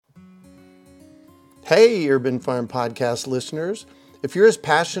Hey, Urban Farm Podcast listeners. If you're as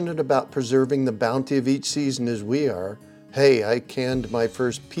passionate about preserving the bounty of each season as we are, hey, I canned my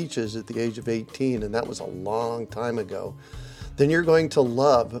first peaches at the age of 18, and that was a long time ago, then you're going to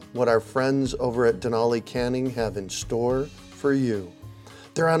love what our friends over at Denali Canning have in store for you.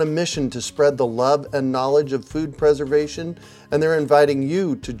 They're on a mission to spread the love and knowledge of food preservation, and they're inviting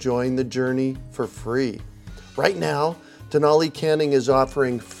you to join the journey for free. Right now, Denali Canning is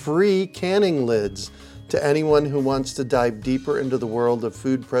offering free canning lids to anyone who wants to dive deeper into the world of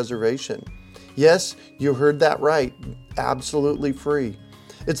food preservation. Yes, you heard that right, absolutely free.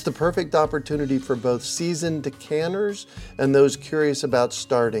 It's the perfect opportunity for both seasoned canners and those curious about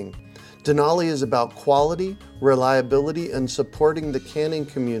starting. Denali is about quality, reliability, and supporting the canning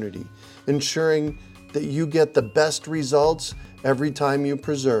community, ensuring that you get the best results every time you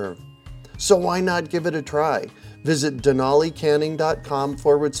preserve. So why not give it a try? Visit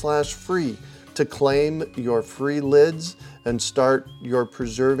denalicanning.com/free to claim your free lids and start your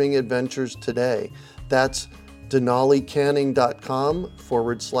preserving adventures today. That's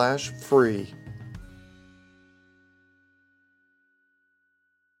denalicanning.com/free.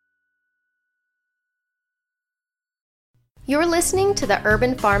 You're listening to the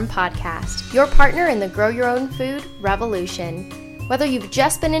Urban Farm Podcast, your partner in the Grow Your Own Food revolution. Whether you've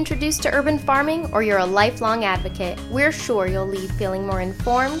just been introduced to urban farming or you're a lifelong advocate, we're sure you'll leave feeling more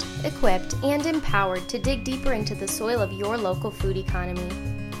informed, equipped, and empowered to dig deeper into the soil of your local food economy.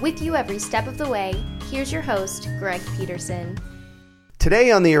 With you every step of the way, here's your host, Greg Peterson.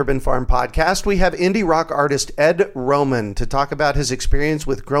 Today on the Urban Farm Podcast, we have indie rock artist Ed Roman to talk about his experience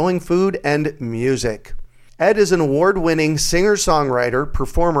with growing food and music. Ed is an award-winning singer-songwriter,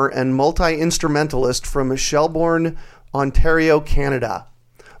 performer, and multi-instrumentalist from Shelbourne, Ontario, Canada.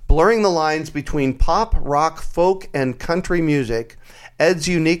 Blurring the lines between pop, rock, folk, and country music, Ed's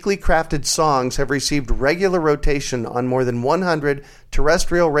uniquely crafted songs have received regular rotation on more than 100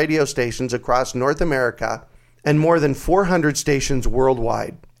 terrestrial radio stations across North America and more than 400 stations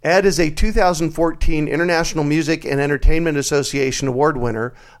worldwide. Ed is a 2014 International Music and Entertainment Association Award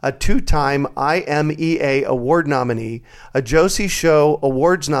winner, a two-time IMEA Award nominee, a Josie Show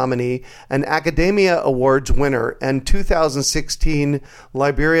Awards nominee, an Academia Awards winner, and 2016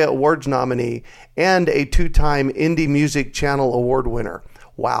 Liberia Awards nominee, and a two-time Indie Music Channel Award winner.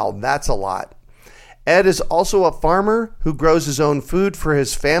 Wow, that's a lot. Ed is also a farmer who grows his own food for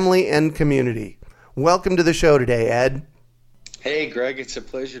his family and community. Welcome to the show today, Ed. Hey, Greg, it's a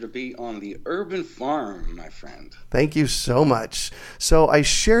pleasure to be on the Urban Farm, my friend. Thank you so much. So I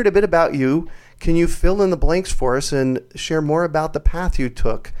shared a bit about you. Can you fill in the blanks for us and share more about the path you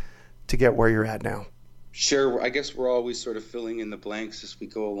took to get where you're at now? Sure. I guess we're always sort of filling in the blanks as we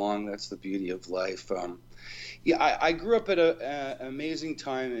go along. That's the beauty of life. I grew up at an amazing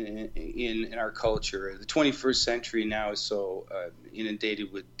time in our culture. The 21st century now is so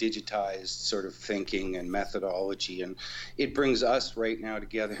inundated with digitized sort of thinking and methodology, and it brings us right now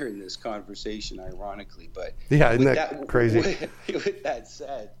together in this conversation, ironically. But yeah, isn't that crazy? With that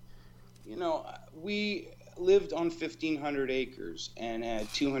said, we lived on 1,500 acres and had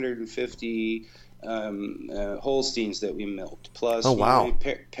 250 Holsteins that we milked. Plus, my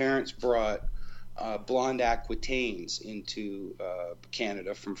parents brought blonde Aquitaines into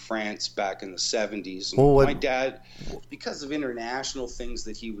Canada from France back in the 70s. And my dad, because of international things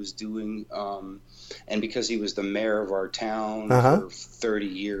that he was doing, and because he was the mayor of our town for 30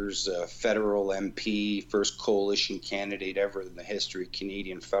 years, federal MP, first coalition candidate ever in the history of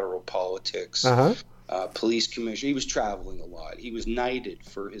Canadian federal politics, police commissioner. He was traveling a lot. He was knighted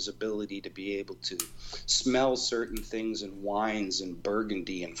for his ability to be able to smell certain things in wines in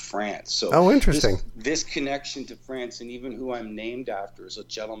Burgundy in France. So interesting. This connection to France, and even who I'm named after, is a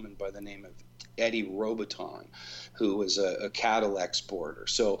gentleman by the name of Eddie Robiton, who was a cattle exporter.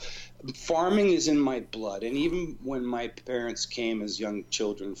 So farming is in my blood. And even when my parents came as young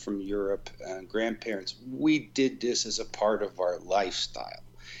children from Europe, grandparents, we did this as a part of our lifestyle.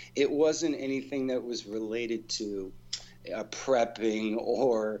 It wasn't anything that was related to prepping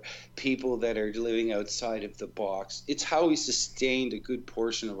or people that are living outside of the box. It's how we sustained a good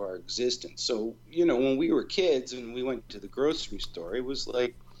portion of our existence. So, when we were kids and we went to the grocery store, it was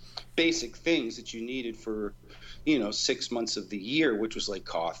like basic things that you needed for 6 months of the year, which was like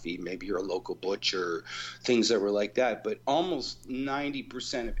coffee, maybe you're a local butcher, things that were like that. But almost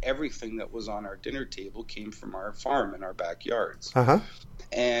 90% of everything that was on our dinner table came from our farm in our backyards.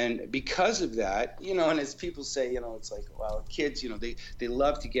 And because of that, and as people say, it's like, well, kids, they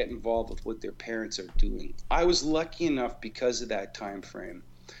love to get involved with what their parents are doing. I was lucky enough because of that time frame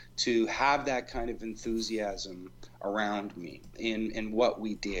to have that kind of enthusiasm around me in what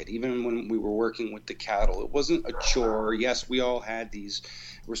we did. Even when we were working with the cattle, it wasn't a chore. Yes, we all had these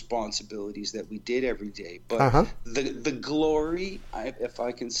responsibilities that we did every day, but the glory, if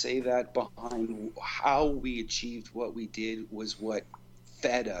I can say that, behind how we achieved what we did was what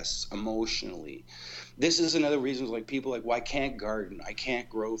fed us emotionally. This is another reason, like, people like, well, I can't garden, I can't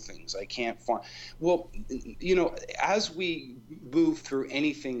grow things, I can't farm. Well, you know, as we move through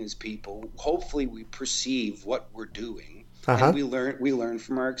anything as people, hopefully we perceive what we're doing, and we learn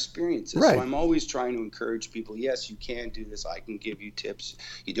from our experiences. Right. So I'm always trying to encourage people, yes, you can do this, I can give you tips.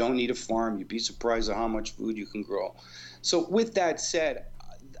 You don't need a farm. You'd be surprised at how much food you can grow. So with that said,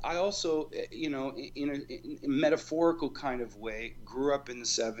 I also, you know, in a metaphorical kind of way, grew up in the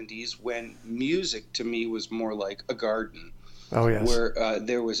 70s when music to me was more like a garden. Oh, yes. Where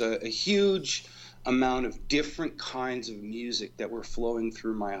there was a huge amount of different kinds of music that were flowing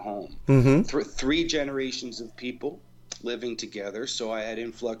through my home. Three generations of people living together. So I had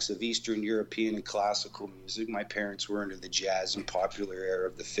influx of Eastern European and classical music. My parents were into the jazz and popular era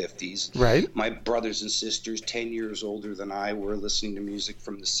of the 50s. Right. My brothers and sisters, 10 years older than I, were listening to music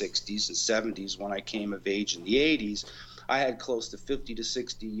from the 60s and 70s. When I came of age in the 80s, I had close to 50 to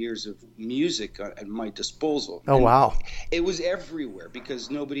 60 years of music at my disposal. Oh, wow. It was everywhere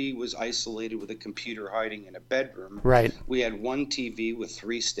because nobody was isolated with a computer hiding in a bedroom. Right. We had one TV with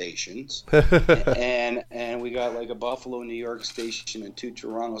 3 stations, and we got like a Buffalo, New York station and 2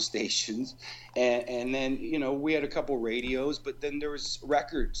 Toronto stations. And then, you know, we had a couple radios, but then there was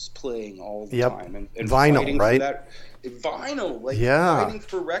records playing all the time. And vinyl, right? Vinyl, like, yeah, fighting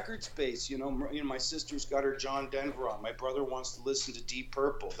for record space. You know, my sister's got her John Denver on. My brother wants to listen to Deep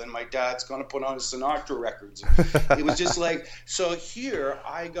Purple. Then my dad's going to put on his Sinatra records. It was just like, so here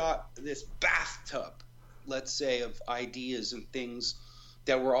I got this bathtub, let's say, of ideas and things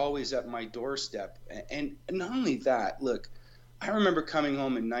that were always at my doorstep. And not only that, look, I remember coming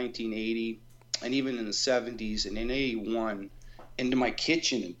home in 1980 and even in the 70s and in 81 into my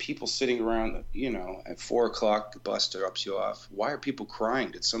kitchen and people sitting around, you know, at 4 o'clock, the bus drops you off. Why are people crying?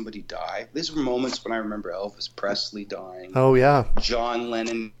 Did somebody die? These were moments when I remember Elvis Presley dying. Oh, yeah. John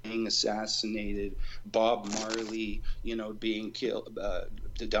Lennon being assassinated. Bob Marley, you know, being killed,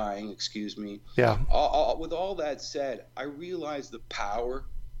 dying, excuse me. Yeah. With all that said, I realized the power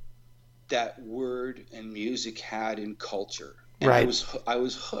that word and music had in culture. And right. I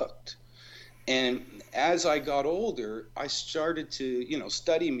was hooked. And as I got older, I started to, you know,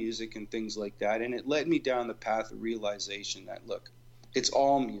 study music and things like that. And it led me down the path of realization that, look, it's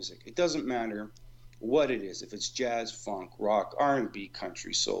all music. It doesn't matter what it is. If it's jazz, funk, rock, R&B,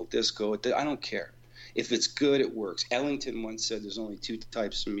 country, soul, disco, I don't care. If it's good, it works. Ellington once said there's only 2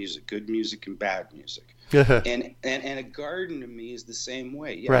 types of music, good music and bad music. and a garden to me is the same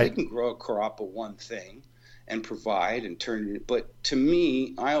way. Yeah, right. You can grow a crop of one thing and provide and turn it. But to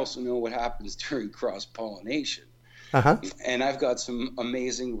me, I also know what happens during cross-pollination. And I've got some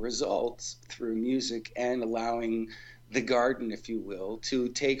amazing results through music and allowing the garden, if you will, to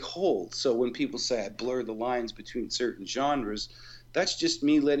take hold. So when people say I blur the lines between certain genres, that's just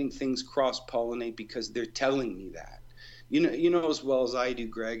me letting things cross-pollinate because they're telling me that. You know as well as I do,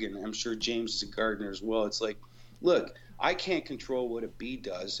 Greg, and I'm sure James is a gardener as well. It's like, look, I can't control what a bee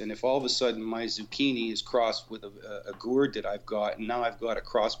does, and if all of a sudden my zucchini is crossed with a gourd that I've got, and now I've got a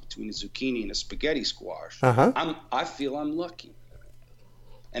cross between a zucchini and a spaghetti squash, I feel I'm lucky.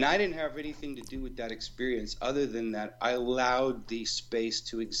 And I didn't have anything to do with that experience other than that I allowed the space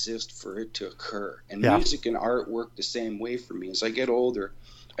to exist for it to occur. And music and art work the same way for me. As I get older,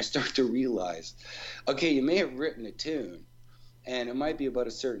 I start to realize, okay, you may have written a tune, and it might be about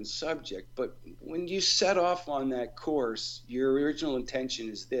a certain subject, but when you set off on that course, your original intention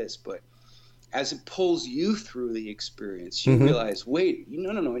is this, but as it pulls you through the experience, you realize, wait,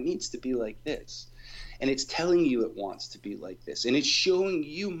 no, it needs to be like this. And it's telling you it wants to be like this. And it's showing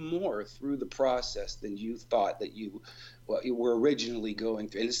you more through the process than you thought that you were originally going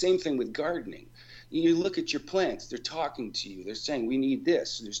through. And the same thing with gardening. You look at your plants, they're talking to you. They're saying, we need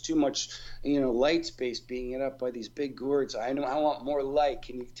this. There's too much, light space being eaten up by these big gourds. I want more light.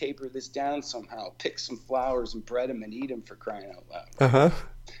 Can you taper this down somehow? Pick some flowers and bread them and eat them, for crying out loud.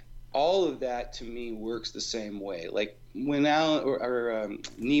 All of that to me works the same way. Like when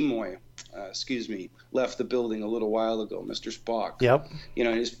Nimoy, left the building a little while ago, Mr. Spock. Yep.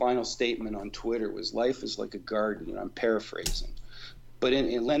 His final statement on Twitter was, life is like a garden. I'm paraphrasing. But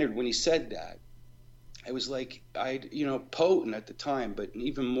in Leonard, when he said that, it was like, potent at the time, but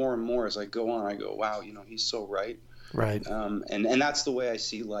even more and more as I go on, I go, wow, he's so right. Right. And that's the way I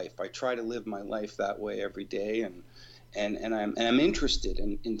see life. I try to live my life that way every day. I'm interested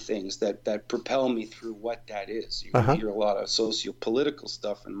in things that propel me through what that is. You hear a lot of socio-political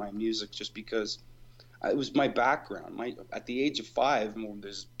stuff in my music just because it was my background. At the age of 5,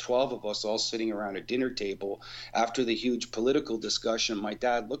 there's 12 of us all sitting around a dinner table. After the huge political discussion, my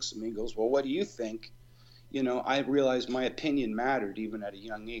dad looks at me and goes, "Well, what do you think?" I realized my opinion mattered even at a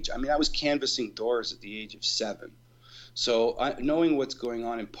young age. I mean, I was canvassing doors at the age of 7. So knowing what's going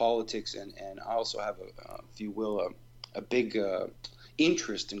on in politics, and I also have, if you will, a big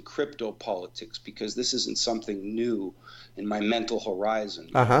interest in crypto politics, because this isn't something new in my mental horizon.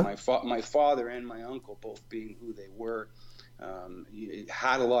 My father and my uncle, both being who they were,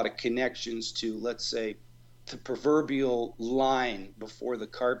 had a lot of connections to, let's say, the proverbial line before the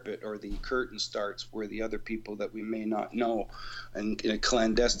carpet or the curtain starts, where the other people that we may not know and in a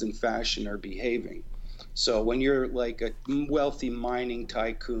clandestine fashion are behaving. So when you're like a wealthy mining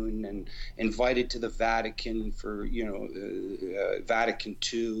tycoon and invited to the Vatican for, Vatican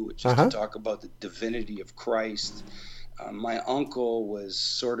II, which is to talk about the divinity of Christ, my uncle was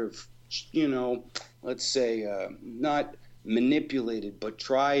sort of, let's say, not manipulated, but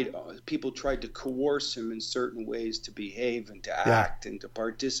people tried to coerce him in certain ways to behave and to act and to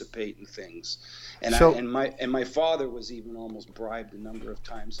participate in things. And my father was even almost bribed a number of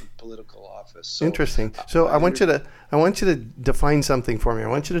times in political office. So, interesting. So I want you to define something for me. I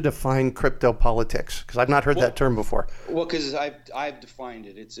want you to define crypto politics, because I've not heard that term before. Well, because I've defined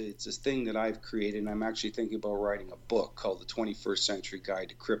it. It's a thing that I've created, and I'm actually thinking about writing a book called The 21st Century Guide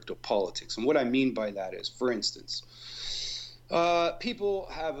to Crypto Politics. And what I mean by that is, for instance, people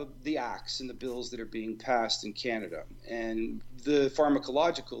have the acts and the bills that are being passed in Canada, and the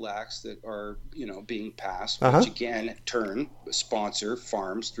pharmacological acts that are, being passed, which again, sponsor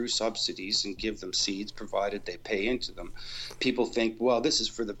farms through subsidies and give them seeds provided they pay into them. People think, well, this is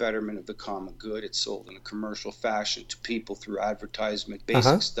for the betterment of the common good. It's sold in a commercial fashion to people through advertisement,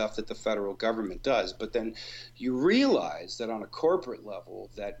 basic stuff that the federal government does. But then you realize that on a corporate level,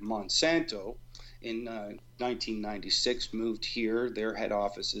 that Monsanto, in 1996, moved here, their head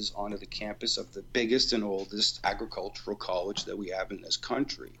offices, onto the campus of the biggest and oldest agricultural college that we have in this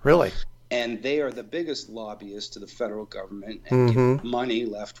country. Really? And they are the biggest lobbyists to the federal government and give money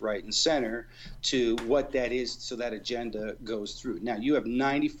left, right, and center to what that is, so that agenda goes through. Now, you have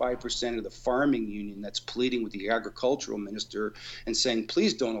 95% of the farming union that's pleading with the agricultural minister and saying,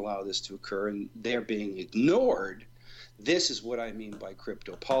 please don't allow this to occur, and they're being ignored. This is what I mean by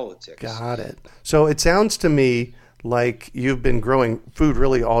crypto politics. Got it. So it sounds to me like you've been growing food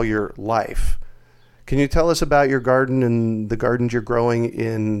really all your life. Can you tell us about your garden and the gardens you're growing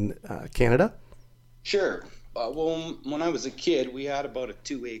in Canada? Sure. Well, when I was a kid, we had about a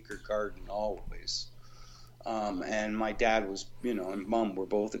 2-acre garden always. And my dad was, and mom were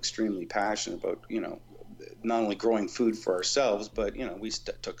both extremely passionate about, not only growing food for ourselves, but, we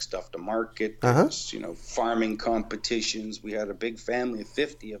took stuff to market. There was, farming competitions. We had a big family of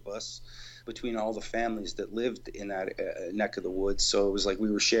 50 of us between all the families that lived in that neck of the woods. So it was like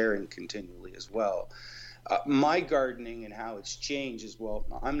we were sharing continually as well. My gardening and how it's changed is, well,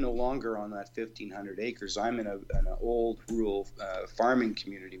 I'm no longer on that 1,500 acres. I'm in an old rural farming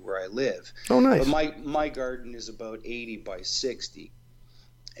community where I live. Oh, nice. But my garden is about 80 by 60.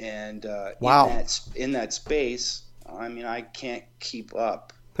 And wow. in that space, I mean, I can't keep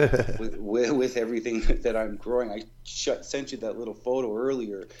up with everything that I'm growing. I sent you that little photo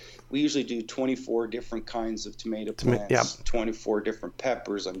earlier. We usually do 24 different kinds of tomato plants, 24 different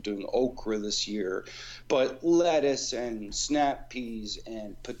peppers. I'm doing okra this year. But lettuce and snap peas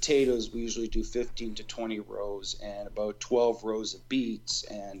and potatoes, we usually do 15 to 20 rows, and about 12 rows of beets.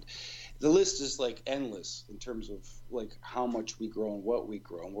 And the list is like endless in terms of like how much we grow and what we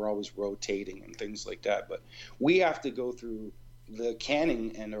grow. And we're always rotating and things like that. But we have to go through the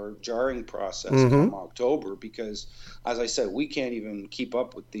canning and or jarring process come October, because, as I said, we can't even keep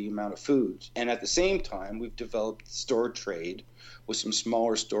up with the amount of food. And at the same time, we've developed store trade with some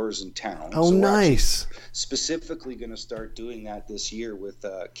smaller stores in town. Oh, so nice. We're specifically going to start doing that this year with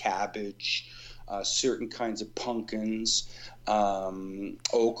cabbage, certain kinds of pumpkins,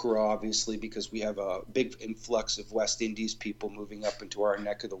 okra, obviously, because we have a big influx of West Indies people moving up into our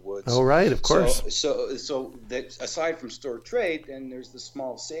neck of the woods. Oh, right, of course. So that aside from store trade, then there's the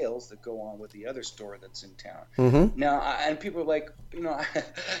small sales that go on with the other store that's in town. Now, and people are like,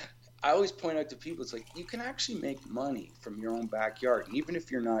 I always point out to people, it's like, you can actually make money from your own backyard, and even if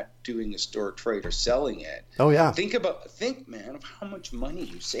you're not doing a store trade or selling it. Oh, yeah. Think, man, of how much money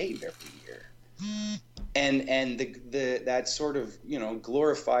you save every year. And the that sort of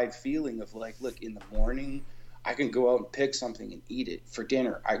glorified feeling of like, look, in the morning I can go out and pick something and eat it for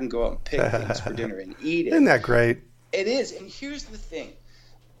dinner. I can go out and pick things for dinner and eat it. Isn't that great? It is. And here's the thing.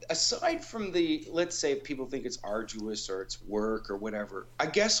 Aside from the, let's say if people think it's arduous or it's work or whatever, I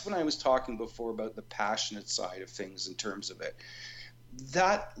guess when I was talking before about the passionate side of things in terms of it,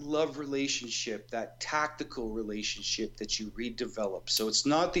 that love relationship, that tactical relationship that you redevelop. So it's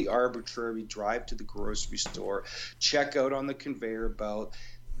not the arbitrary drive to the grocery store, check out on the conveyor belt.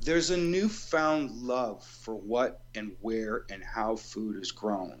 There's a newfound love for what and where and how food is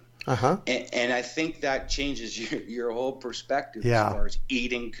grown. Uh-huh. And I think that changes your whole perspective Yeah. as far as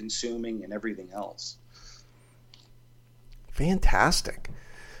eating, consuming, and everything else. Fantastic.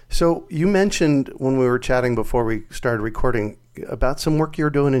 So you mentioned when we were chatting before we started recording about some work you're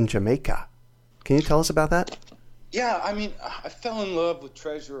doing in Jamaica. Can you tell us about that? Yeah, I mean, I fell in love with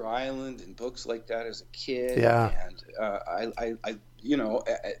Treasure Island and books like that as a kid. Yeah. And I you know,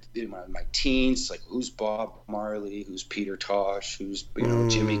 in my teens, like who's Bob Marley, who's Peter Tosh, who's, you know,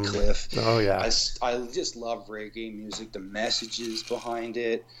 Jimmy Cliff. Oh, yeah. I just love reggae music, the messages behind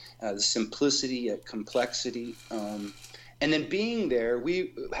it, the simplicity at complexity. And then being there,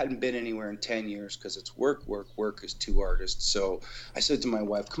 we hadn't been anywhere in 10 years because it's work as two artists. So I said to my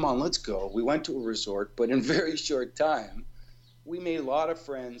wife, come on, let's go. We went to a resort, but in a very short time, we made a lot of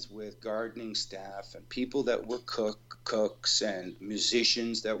friends with gardening staff and people that were cooks and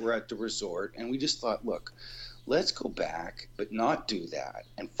musicians that were at the resort. And we just thought, look, let's go back, but not do that,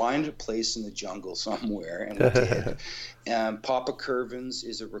 and find a place in the jungle somewhere. And we did. Papa Curvins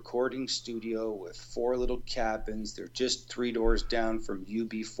is a recording studio with 4 little cabins. They're just 3 doors down from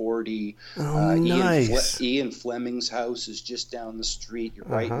UB40. Oh, nice. Ian Fleming's house is just down the street. You're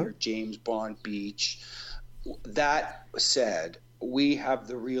right near James Bond Beach. That said, we have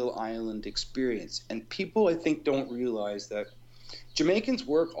the real island experience. And people, I think, don't realize that Jamaicans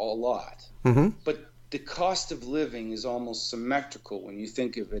work a lot, but the cost of living is almost symmetrical when you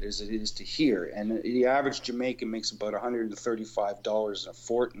think of it as it is to here. And the average Jamaican makes about $135 a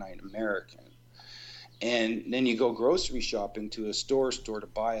fortnight American. And then you go grocery shopping to a store to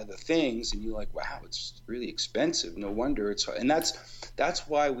buy other things, and you're like, wow, it's really expensive. No wonder it's hard. And that's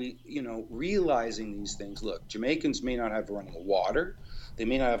why we, you know, realizing these things. Look, Jamaicans may not have running water. They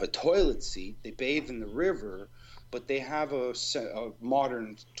may not have a toilet seat. They bathe in the river, but they have a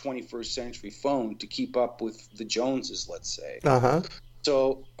modern 21st century phone to keep up with the Joneses, let's say.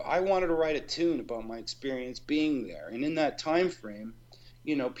 So I wanted to write a tune about my experience being there. And in that time frame,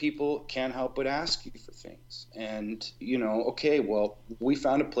 you know, people can't help but ask you for things. And, you know, okay, well, we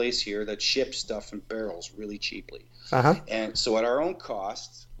found a place here that ships stuff in barrels really cheaply. And so at our own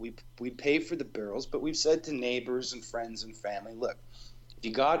costs, we pay for the barrels, but we've said to neighbors and friends and family, look, if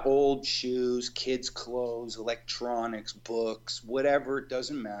you got old shoes, kids' clothes, electronics, books, whatever, it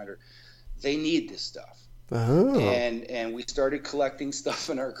doesn't matter. They need this stuff. And we started collecting stuff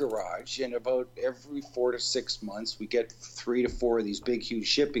in our garage, and about every 4 to 6 months we get 3 to 4 of these big huge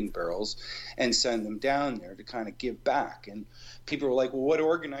shipping barrels and send them down there to kind of give back. And people were like, well, what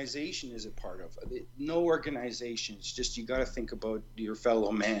organization is it part of? No organization. It's just you got to think about your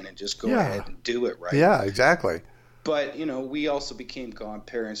fellow man and just go ahead and do it, right? Yeah, exactly. But, you know, we also became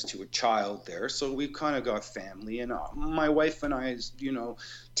godparents to a child there, so we kind of got family. And my wife and I's, you know,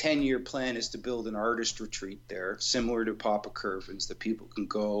 10-year plan is to build an artist retreat there, similar to Papa Curvins, that people can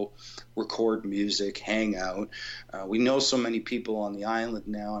go record music, hang out. We know so many people on the island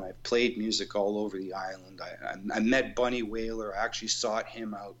now, and I've played music all over the island. I met Bunny Wailer. I actually sought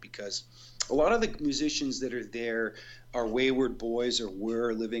him out because a lot of the musicians that are there are wayward boys or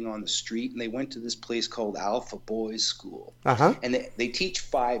were living on the street, and they went to this place called Alpha Boys School. And they teach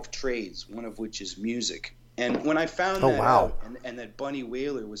 5 trades, one of which is music. And when I found that out, and that Bunny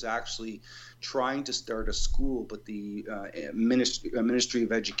Wailer was actually trying to start a school, but the Ministry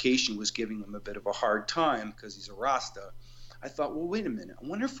of Education was giving him a bit of a hard time because he's a Rasta, I thought, well, wait a minute. I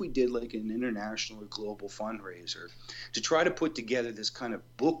wonder if we did like an international or global fundraiser to try to put together this kind of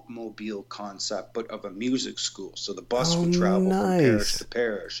bookmobile concept, but of a music school. So the bus would travel from parish to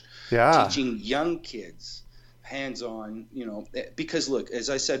parish, teaching young kids hands-on, you know, because look, as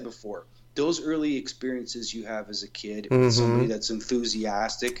I said before, those early experiences you have as a kid with somebody that's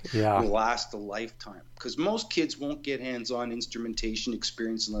enthusiastic will last a lifetime. Because most kids won't get hands-on instrumentation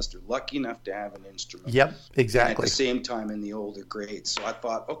experience unless they're lucky enough to have an instrument. Yep, exactly. And at the same time in the older grades. So I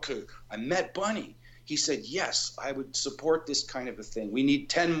thought, okay, I met Bunny. He said, yes, I would support this kind of a thing. We need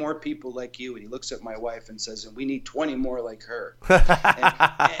 10 more people like you. And he looks at my wife and says, and we need 20 more like her.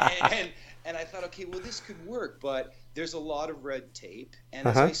 And I thought, okay, well, this could work, but there's a lot of red tape. And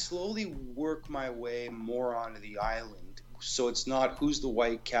as I slowly work my way more onto the island, So it's not who's the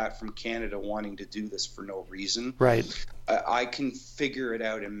white cat from Canada wanting to do this for no reason. Right. I can figure it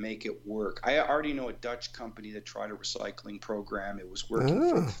out and make it work. I already know a Dutch company that tried a recycling program. It was working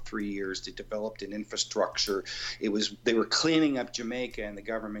for 3 years. They developed an infrastructure. They were cleaning up Jamaica, and the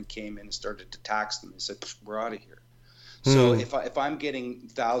government came in and started to tax them. They said, we're out of here. So if I'm getting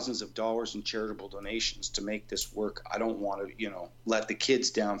thousands of dollars in charitable donations to make this work, I don't want to, let the kids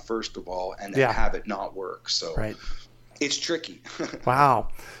down first of all, and then have it not work. So it's tricky. Wow.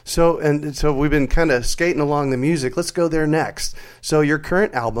 So we've been kind of skating along the music. Let's go there next. So your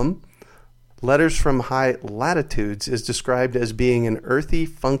current album, Letters from High Latitudes, is described as being an earthy,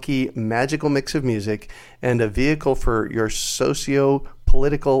 funky, magical mix of music and a vehicle for your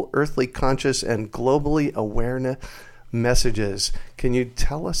socio-political, earthly conscious, and globally awareness messages. Can you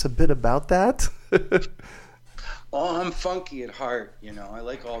tell us a bit about that? Oh, I'm funky at heart. I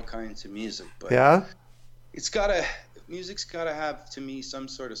like all kinds of music, but music's gotta have, to me, some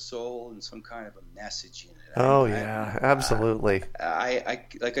sort of soul and some kind of a message in it. Absolutely. I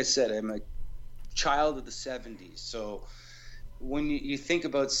like I said, I'm a child of the 70s, so when you think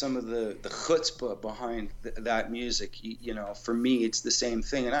about some of the chutzpah behind that music, for me, it's the same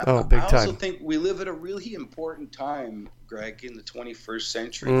thing. And I also think we live at a really important time, Greg, in the 21st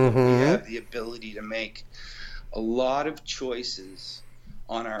century. We have the ability to make a lot of choices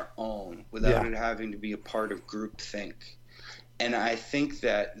on our own without it having to be a part of groupthink. And I think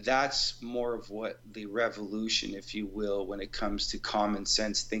that that's more of what the revolution, if you will, when it comes to common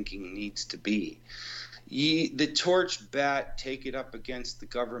sense thinking needs to be. The torch bat, take it up against the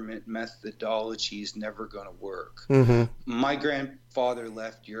government methodology is never going to work. My grandfather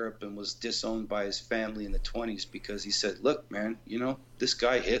left Europe and was disowned by his family in the 1920s because he said, look, man, this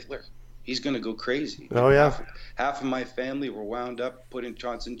guy Hitler, he's going to go crazy. Half of my family were wound up, put in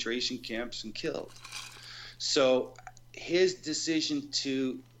concentration camps and killed. So his decision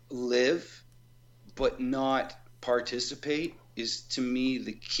to live but not participate is, to me,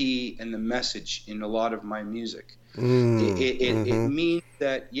 the key and the message in a lot of my music. It means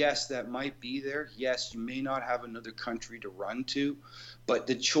that, yes, that might be there. Yes, you may not have another country to run to, but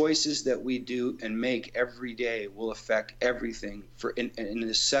the choices that we do and make every day will affect everything in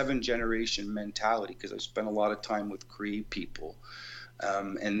the 7-generation mentality, because I've spent a lot of time with Cree people.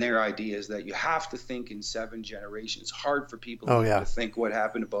 And their idea is that you have to think in 7 generations. It's hard for people to think what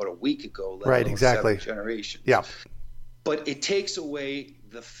happened about a week ago, let alone 7 generations. Yeah. But it takes away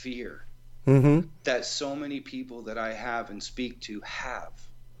the fear that so many people that I have and speak to have.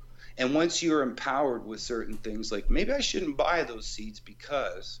 And once you're empowered with certain things, like maybe I shouldn't buy those seeds,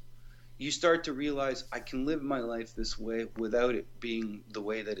 because you start to realize I can live my life this way without it being the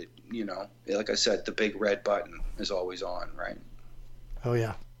way that it, like I said, the big red button is always on, right? Oh,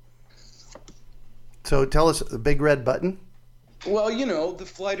 yeah. So tell us the big red button. Well, the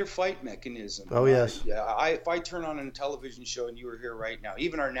flight or fight mechanism. Oh, yes. If I turn on a television show and you were here right now,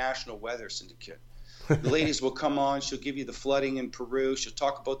 even our National Weather Syndicate, the ladies will come on. She'll give you the flooding in Peru. She'll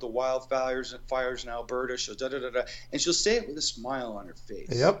talk about the wildfires in Alberta. She'll and she'll say it with a smile on her face.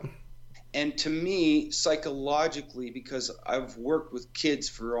 Yep. And to me, psychologically, because I've worked with kids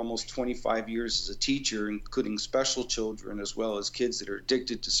for almost 25 years as a teacher, including special children as well as kids that are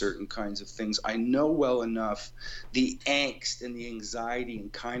addicted to certain kinds of things, I know well enough the angst and the anxiety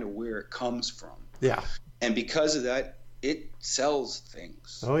and kind of where it comes from. Yeah. And because of that, it sells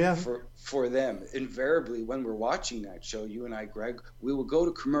things. Oh, yeah. For them. Invariably, when we're watching that show, you and I, Greg, we will go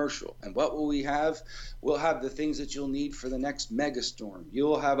to commercial. And what will we have? We'll have the things that you'll need for the next megastorm.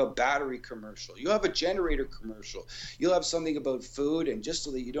 You'll have a battery commercial. You'll have a generator commercial. You'll have something about food. And just so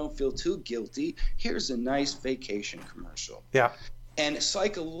that you don't feel too guilty, here's a nice vacation commercial. Yeah. And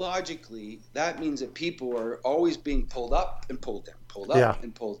psychologically, that means that people are always being pulled up and pulled down, pulled up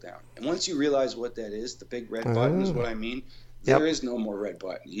and pulled down. And once you realize what that is, the big red button is what I mean. There is no more red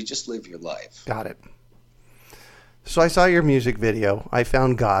button. You just live your life. Got it. So I saw your music video. I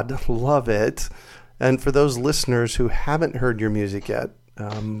Found God. Love it. And for those listeners who haven't heard your music yet,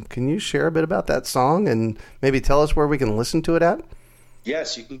 can you share a bit about that song and maybe tell us where we can listen to it at?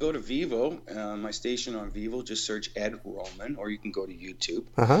 Yes, you can go to Vivo, my station on Vivo. Just search Ed Roman, or you can go to YouTube.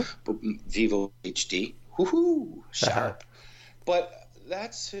 Vivo HD. Woohoo! Sharp. But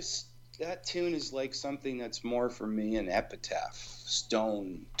that's just... that tune is like something that's more for me an epitaph,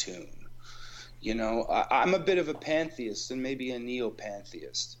 stone tune. I'm a bit of a pantheist and maybe a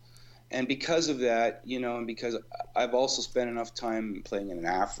neo-pantheist. And because of that, and because I've also spent enough time playing in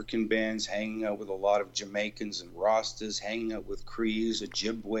African bands, hanging out with a lot of Jamaicans and Rastas, hanging out with Crees,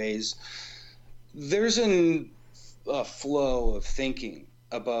 Ojibways, there's a flow of thinking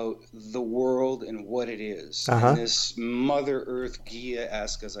about the world and what it is. Uh-huh. And this Mother Earth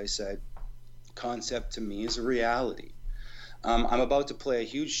Gaia-esque, as I said, concept to me is a reality. I'm about to play a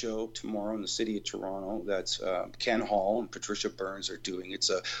huge show tomorrow in the city of Toronto. That's Ken Hall and Patricia Burns are doing. It's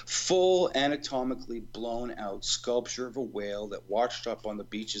a full anatomically blown out sculpture of a whale that washed up on the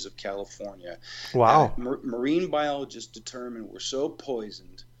beaches of California. Wow. Marine biologists determined we're so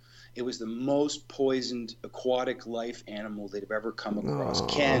poisoned. It was the most poisoned aquatic life animal they've ever come across. Oh.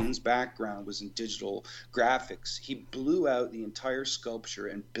 Ken's background was in digital graphics. He blew out the entire sculpture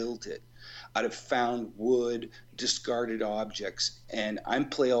and built it out of found wood, discarded objects, and I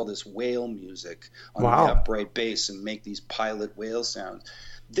play all this whale music on Wow. the upright bass and make these pilot whale sounds.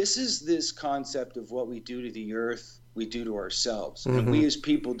 This is this concept of what we do to the earth, we do to ourselves. Mm-hmm. And we as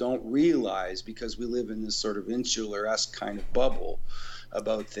people don't realize, because we live in this sort of insular-esque kind of bubble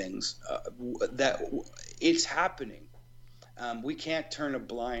about things, that it's happening. We can't turn a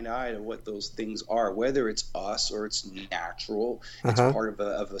blind eye to what those things are, whether it's us or it's natural. It's part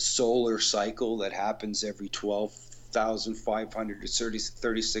of a solar cycle that happens every 12,500 to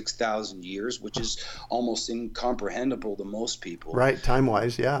 36,000 years, which is almost incomprehensible to most people. Right,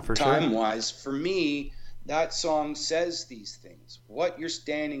 time-wise, yeah, for sure. Time-wise, for me, that song says these things. What you're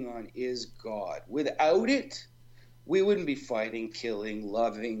standing on is God. Without it, we wouldn't be fighting, killing,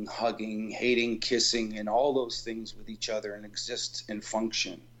 loving, hugging, hating, kissing, and all those things with each other and exist and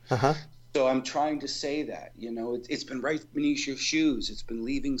function. So I'm trying to say that, it's been right beneath your shoes. It's been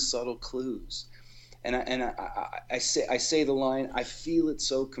leaving subtle clues. And I say the line, I feel it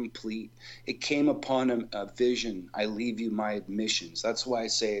so complete. It came upon a vision. I leave you my admissions. That's why I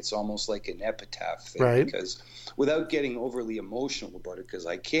say it's almost like an epitaph thing. Right. Because without getting overly emotional about it, because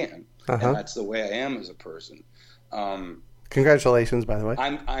I can, and that's the way I am as a person. Congratulations, by the way.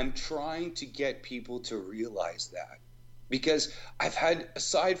 I'm trying to get people to realize that, because I've had,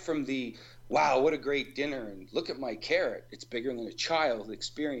 aside from the wow, what a great dinner, and look at my carrot, it's bigger than a child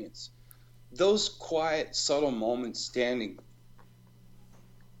experience, those quiet, subtle moments standing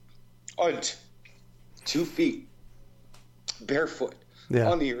on 2 feet, barefoot,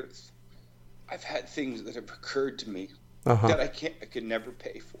 on the earth, I've had things that have occurred to me that I could never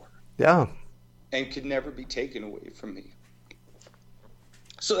pay for. Yeah. And could never be taken away from me.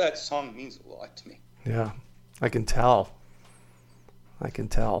 So that song means a lot to me. Yeah, I can tell.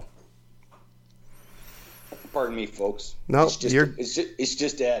 Pardon me, folks. No, it's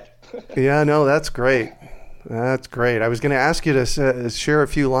just Ed. Yeah, no, that's great. That's great. I was going to ask you to share a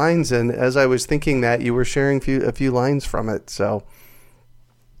few lines, and as I was thinking that, you were sharing a few lines from it. So.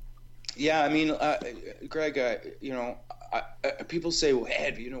 Yeah, I mean, Greg, people say, well,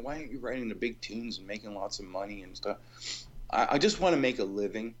 Ed, why aren't you writing the big tunes and making lots of money and stuff? I just want to make a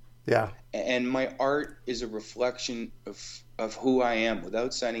living. Yeah. And my art is a reflection of who I am.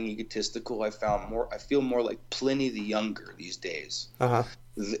 Without sounding egotistical, I feel more like Pliny the Younger these days.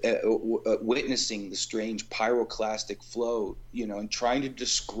 Witnessing the strange pyroclastic flow, and trying to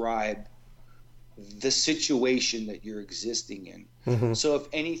describe the situation that you're existing in. Mm-hmm. So if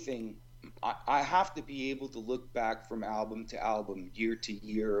anything, I have to be able to look back from album to album, year to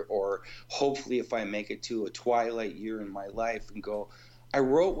year, or hopefully if I make it to a twilight year in my life and go, I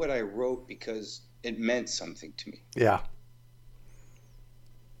wrote what I wrote because it meant something to me. Yeah.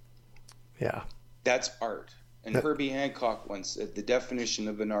 Yeah. That's art. And Herbie Hancock once said the definition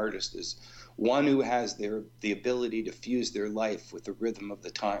of an artist is one who has the ability to fuse their life with the rhythm of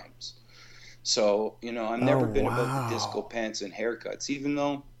the times. So, I've never been about the disco pants and haircuts, even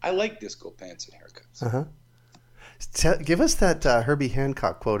though I like disco pants and haircuts. Give us that Herbie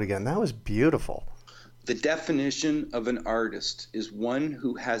Hancock quote again. That was beautiful. The definition of an artist is one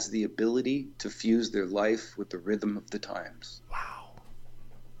who has the ability to fuse their life with the rhythm of the times. Wow.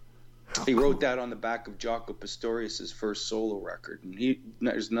 He wrote that on the back of Jaco Pastorius' first solo record. And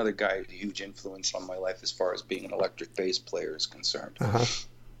there's another guy, a huge influence on my life as far as being an electric bass player is concerned.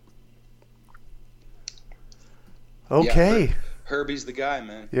 Okay. Yeah, Herbie's the guy,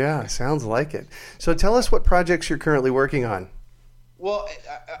 man. Yeah, sounds like it. So tell us what projects you're currently working on. Well,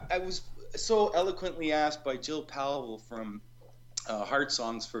 I was so eloquently asked by Jill Powell from Heart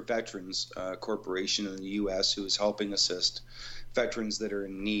Songs for Veterans Corporation in the U.S., who is helping assist veterans that are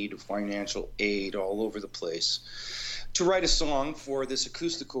in need of financial aid all over the place, to write a song for this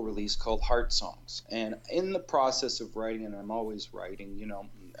acoustical release called Heart Songs. And in the process of writing, and I'm always writing,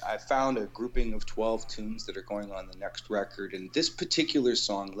 I found a grouping of 12 tunes that are going on the next record. And this particular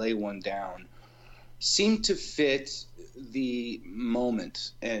song, Lay One Down, seemed to fit the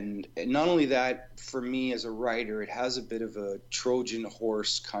moment. And not only that, for me as a writer, it has a bit of a Trojan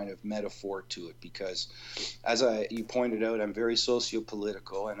horse kind of metaphor to it, because as you pointed out, I'm very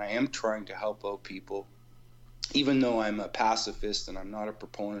socio-political, and I am trying to help out people, even though I'm a pacifist and I'm not a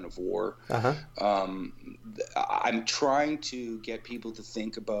proponent of war. I'm trying to get people to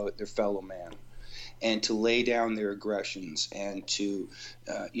think about their fellow man and to lay down their aggressions and to,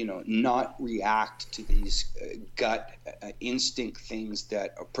 not react to these gut instinct things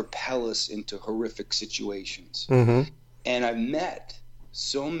that propel us into horrific situations. And I've met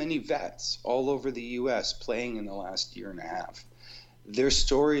so many vets all over the U.S. playing in the last year and a half. Their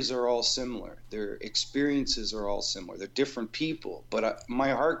stories are all similar. Their experiences are all similar. They're different people, but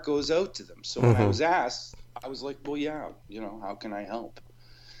my heart goes out to them. So when I was asked, I was like, well, yeah, how can I help?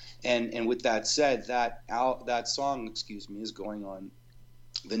 And with that said, that song, is going on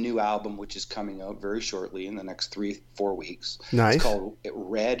the new album, which is coming out very shortly in the next 3-4 weeks. Nice. It's called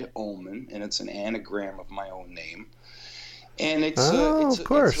Red Omen, and it's an anagram of my own name. And it's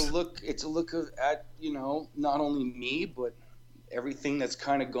a look at not only me, but everything that's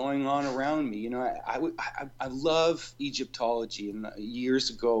kind of going on around me. I love Egyptology, and years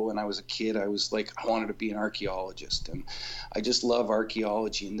ago when I was a kid, I was like, I wanted to be an archaeologist, and I just love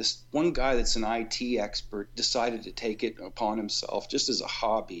archaeology. And this one guy that's an IT expert decided to take it upon himself, just as a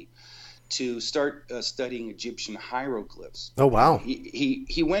hobby, to start studying Egyptian hieroglyphs. Oh, wow.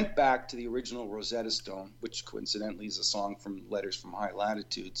 He went back to the original Rosetta Stone, which coincidentally is a song from Letters from High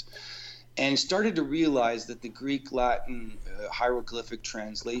Latitudes, and started to realize that the Greek, Latin, hieroglyphic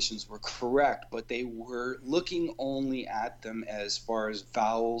translations were correct, but they were looking only at them as far as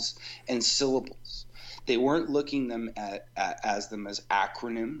vowels and syllables. They weren't looking them as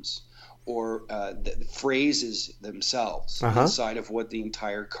acronyms or the phrases themselves inside of what the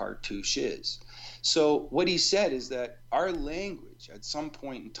entire cartouche is. So what he said is that our language at some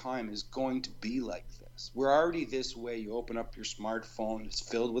point in time is going to be like this. We're already this way. You open up your smartphone, it's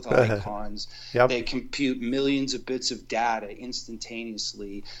filled with icons. Yep. They compute millions of bits of data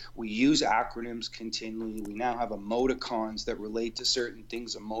instantaneously. We use acronyms continually. We now have emoticons that relate to certain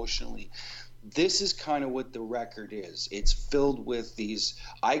things emotionally. This is kind of what the record is. It's filled with these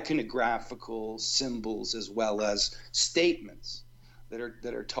iconographical symbols as well as statements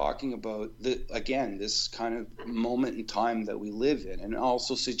that are talking about this kind of moment in time that we live in, and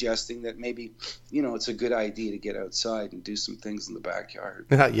also suggesting that maybe it's a good idea to get outside and do some things in the backyard.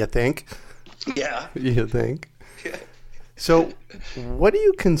 You think? Yeah. You think? Yeah. So, what do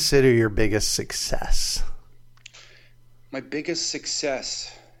you consider your biggest success? My biggest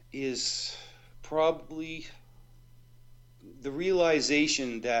success is probably the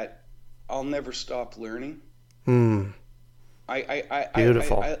realization that I'll never stop learning.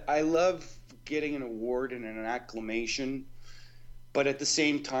 Beautiful. I love getting an award and an acclamation, but at the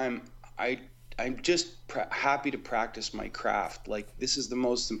same time, I'm just happy to practice my craft. Like, this is the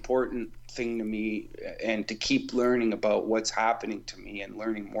most important thing to me, and to keep learning about what's happening to me and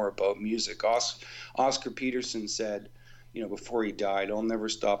learning more about music. Oscar Peterson said, before he died, I'll never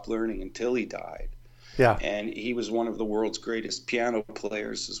stop learning until he died. Yeah. And he was one of the world's greatest piano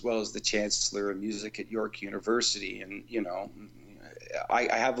players, as well as the chancellor of music at York University. And, I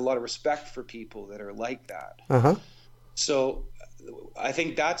have a lot of respect for people that are like that. So I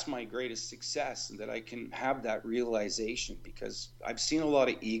think that's my greatest success, that I can have that realization, because I've seen a lot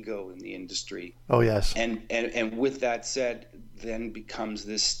of ego in the industry. Oh, yes. And with that said, then becomes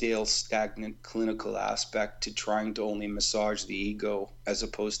this stale, stagnant, clinical aspect to trying to only massage the ego, as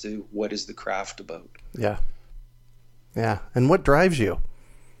opposed to what is the craft about. Yeah. Yeah. And what drives you?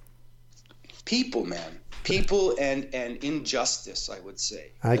 People, man. People and injustice, I would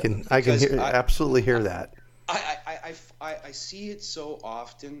say. I can absolutely hear that. I see it so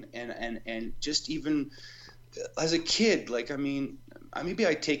often, and just even as a kid, like, maybe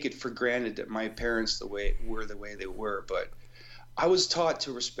I take it for granted that my parents the way they were, but I was taught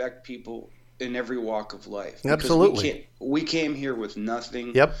to respect people in every walk of life. Absolutely. We came here with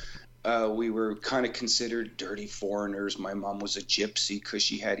nothing. Yep. We were kind of considered dirty foreigners. My mom was a gypsy because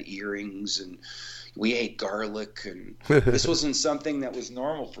she had earrings, and we ate garlic, and this wasn't something that was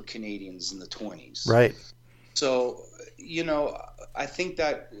normal for Canadians in the 1920s. Right. So, I think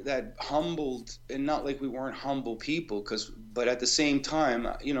that humbled, and not like we weren't humble people, but at the same time,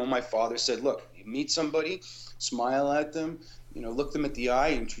 my father said, look, you meet somebody, smile at them, look them at the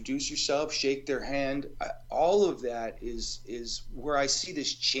eye, introduce yourself, shake their hand. All of that is where I see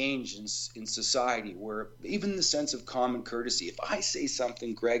this change in society, where even the sense of common courtesy. If I say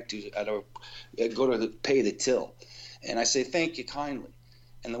something, Greg, go to pay the till, and I say thank you kindly,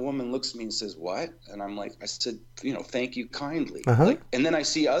 And the woman looks at me and says, "What?" And I'm like, I said, "Thank you kindly." Uh-huh. Like, and then I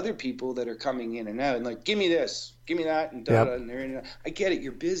see other people that are coming in and out and like, "Give me this, give me that," and da da. And I get it,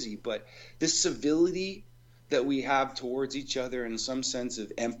 you're busy, but this civility that we have towards each other and some sense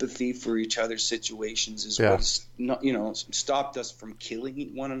of empathy for each other's situations is what's not, stopped us from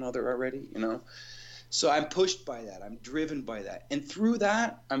killing one another already. So I'm pushed by that. I'm driven by that, and through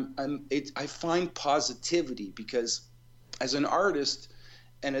that, I find positivity, because as an artist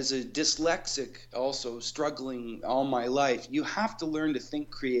and as a dyslexic, also struggling all my life, you have to learn to think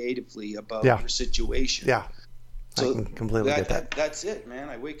creatively about your situation. Yeah, so I can completely get that. That's it, man.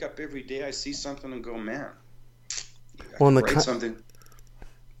 I wake up every day, I see something and go, man. Well, write something.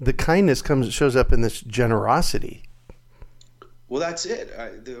 The kindness shows up in this generosity. Well, that's it.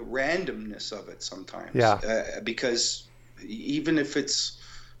 The randomness of it sometimes. Yeah. Because even if it's,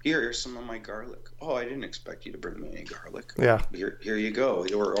 here's some of my garlic. Oh, I didn't expect you to bring me any garlic. Yeah. Here you go.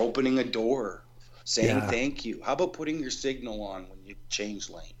 You're opening a door, saying thank you. How about putting your signal on when you change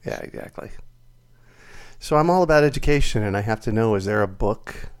lane? Yeah, exactly. So I'm all about education, and I have to know, is there a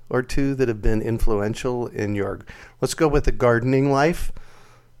book or two that have been influential in your, let's go with the gardening life?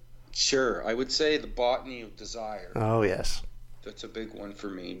 Sure. I would say The Botany of Desire. Oh, yes. That's a big one for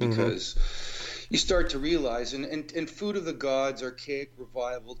me, because you start to realize, and Food of the Gods, Archaic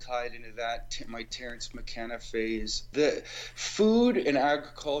Revival tied into that, my Terence McKenna phase. The food and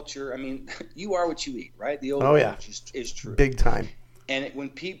agriculture, I mean, you are what you eat, right? The old adage is true. Big time. And when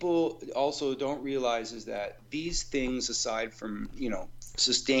people also don't realize is that these things, aside from,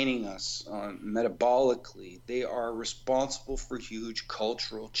 sustaining us metabolically, they are responsible for huge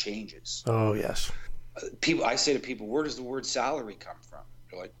cultural changes. Oh, yes. I say to people, where does the word salary come from?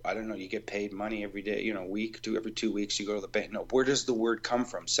 They're like, I don't know. You get paid money every day, every 2 weeks you go to the bank. No, where does the word come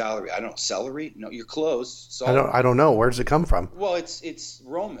from? Salary. I don't know. Celery? No, you're close. Salt. I don't know. Where does it come from? Well, it's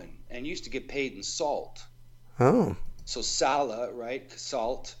Roman and used to get paid in salt. Oh. So sala, right?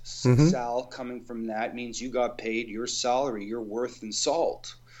 Salt. Sal coming from that means you got paid your salary, your worth in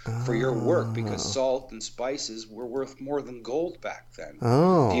salt for your work, because salt and spices were worth more than gold back then.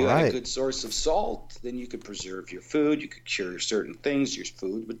 If you had a good source of salt, then you could preserve your food, you could cure certain things, your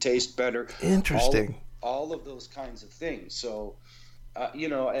food would taste better. Interesting. All of those kinds of things. So,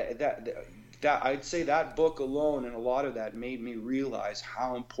 that I'd say that book alone and a lot of that made me realize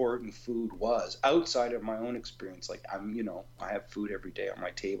how important food was outside of my own experience. Like I have food every day on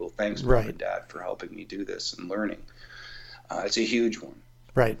my table. Thanks, Mom and Dad, for helping me do this and learning. It's a huge one.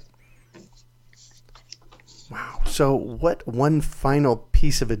 Right. Wow. So what one final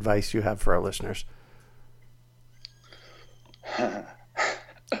piece of advice you have for our listeners? And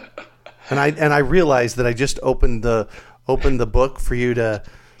I realized that I just opened the book for you to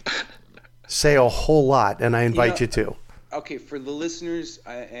say a whole lot, and I invite you to. Okay, for the listeners,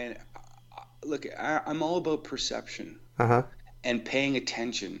 look, I'm all about perception and paying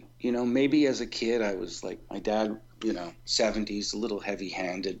attention. Maybe as a kid I was like my dad, 70s, a little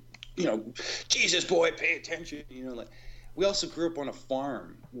heavy-handed. Jesus boy, pay attention. We also grew up on a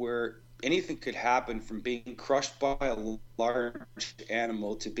farm where anything could happen, from being crushed by a large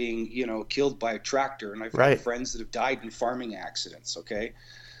animal to being, killed by a tractor. And I've had friends that have died in farming accidents. Okay.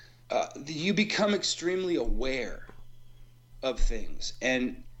 You become extremely aware of things.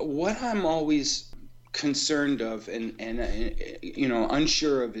 And what I'm always concerned of and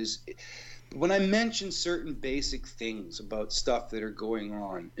unsure of is when I mention certain basic things about stuff that are going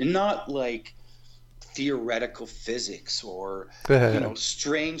on, and not like theoretical physics or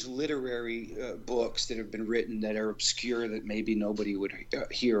strange literary books that have been written that are obscure that maybe nobody would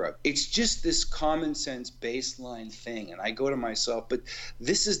hear of. It's just this common sense baseline thing, and I go to myself, but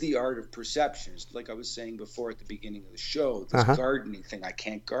this is the art of perceptions. Like I was saying before at the beginning of the show, this gardening thing, I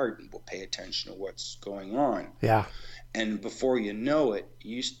can't garden. Well, pay attention to what's going on. Yeah. And before you know it,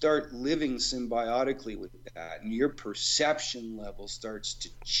 you start living symbiotically with that, and your perception level starts to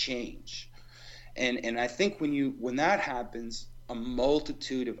change. And I think when that happens, a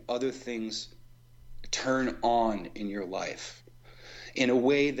multitude of other things turn on in your life in a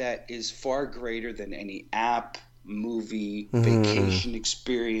way that is far greater than any app, movie, vacation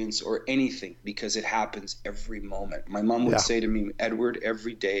experience, or anything, because it happens every moment. My mom would say to me, Edward,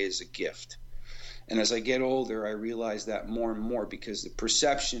 every day is a gift. And as I get older, I realize that more and more, because the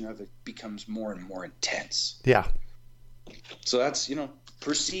perception of it becomes more and more intense. Yeah. So that's,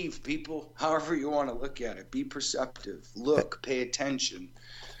 perceive, people, however you want to look at it. Be perceptive. Look, pay attention.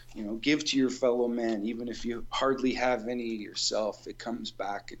 Give to your fellow man. Even if you hardly have any yourself, it comes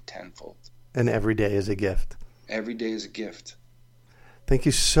back at tenfold. And every day is a gift. Every day is a gift. Thank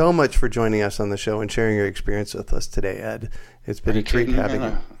you so much for joining us on the show and sharing your experience with us today, Ed. It's been a treat having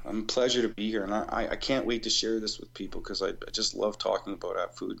you. I'm a pleasure to be here, and I can't wait to share this with people because I just love talking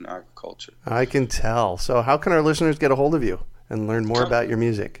about food and agriculture. I can tell. So how can our listeners get a hold of you and learn more about your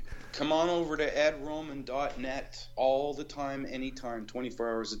music? Come on over to edroman.net all the time, anytime, 24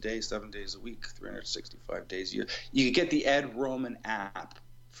 hours a day, 7 days a week, 365 days a year. You can get the Ed Roman app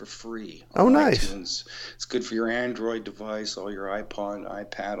for free. Oh, nice. iTunes. It's good for your Android device, all your iPod,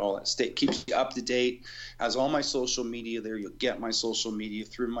 iPad, all that. Keeps you up to date. Has all my social media there. You'll get my social media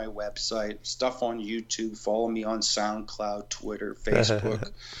through my website, stuff on YouTube. Follow me on SoundCloud, Twitter,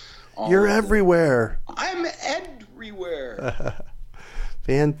 Facebook. You're everywhere. I'm everywhere.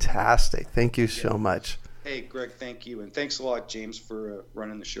 Fantastic. Thank you so much. Hey, Greg, thank you. And thanks a lot, James, for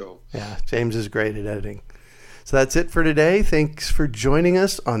running the show. Yeah, James is great at editing. So that's it for today. Thanks for joining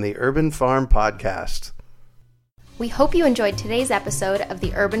us on the Urban Farm Podcast. We hope you enjoyed today's episode of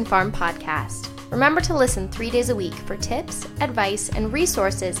the Urban Farm Podcast. Remember to listen 3 days a week for tips, advice, and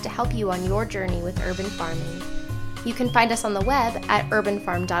resources to help you on your journey with urban farming. You can find us on the web at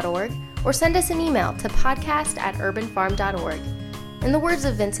urbanfarm.org or send us an email to podcast@urbanfarm.org. In the words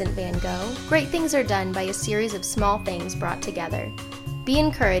of Vincent van Gogh, great things are done by a series of small things brought together. Be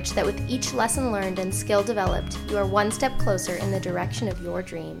encouraged that with each lesson learned and skill developed, you are one step closer in the direction of your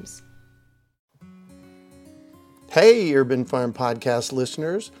dreams. Hey, Urban Farm Podcast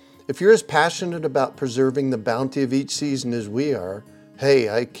listeners. If you're as passionate about preserving the bounty of each season as we are, hey,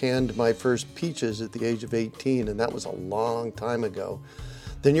 I canned my first peaches at the age of 18, and that was a long time ago,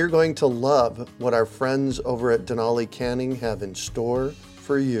 then you're going to love what our friends over at Denali Canning have in store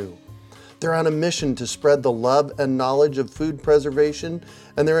for you. They're on a mission to spread the love and knowledge of food preservation,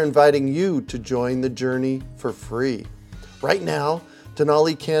 and they're inviting you to join the journey for free. Right now,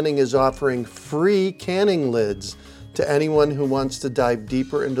 Denali Canning is offering free canning lids to anyone who wants to dive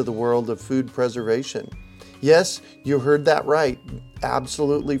deeper into the world of food preservation. Yes, you heard that right,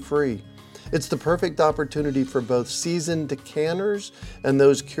 absolutely free. It's the perfect opportunity for both seasoned decanners and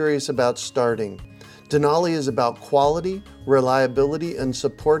those curious about starting. Denali is about quality, reliability, and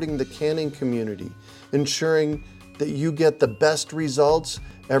supporting the canning community, ensuring that you get the best results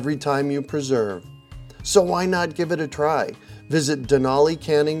every time you preserve. So why not give it a try? Visit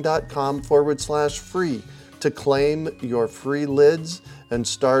denalicanning.com/free to claim your free lids and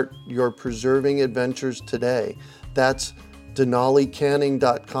start your preserving adventures today. That's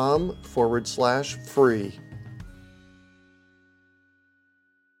denalicanning.com/free.